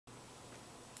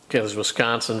Okay, there's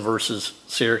Wisconsin versus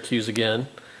Syracuse again.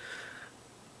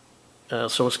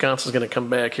 So Wisconsin's going to come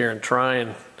back here and try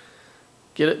and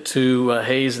get it to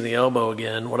Hayes in the elbow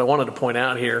again. What I wanted to point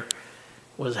out here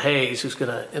was Hayes, who's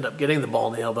going to end up getting the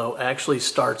ball in the elbow, actually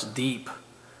starts deep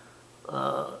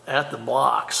at the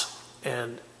blocks.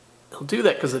 And he'll do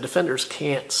that because the defenders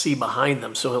can't see behind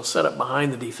them. So he'll set up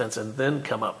behind the defense and then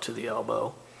come up to the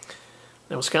elbow.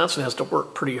 Now Wisconsin has to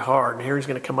work pretty hard. And here he's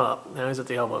going to come up. Now he's at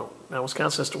the elbow. Now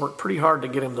Wisconsin has to work pretty hard to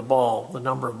get him the ball, the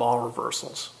number of ball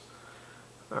reversals.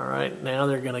 All right, now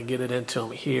they're going to get it into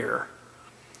him here.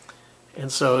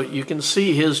 And so you can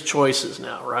see his choices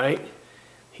now, right?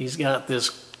 He's got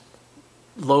this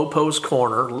low post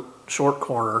corner, short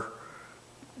corner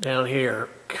down here,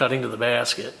 cutting to the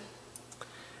basket.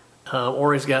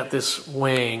 Or he's got this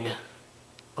wing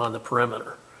on the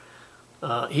perimeter.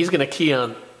 He's going to key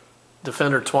on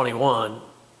defender 21,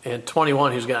 and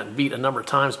 21, who's gotten beat a number of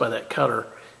times by that cutter,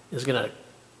 is going to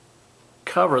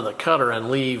cover the cutter and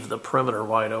leave the perimeter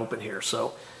wide open here.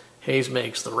 So Hayes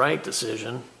makes the right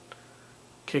decision,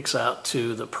 kicks out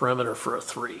to the perimeter for a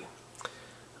three.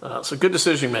 So good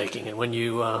decision making, and when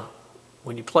you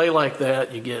play like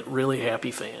that, you get really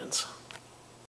happy fans.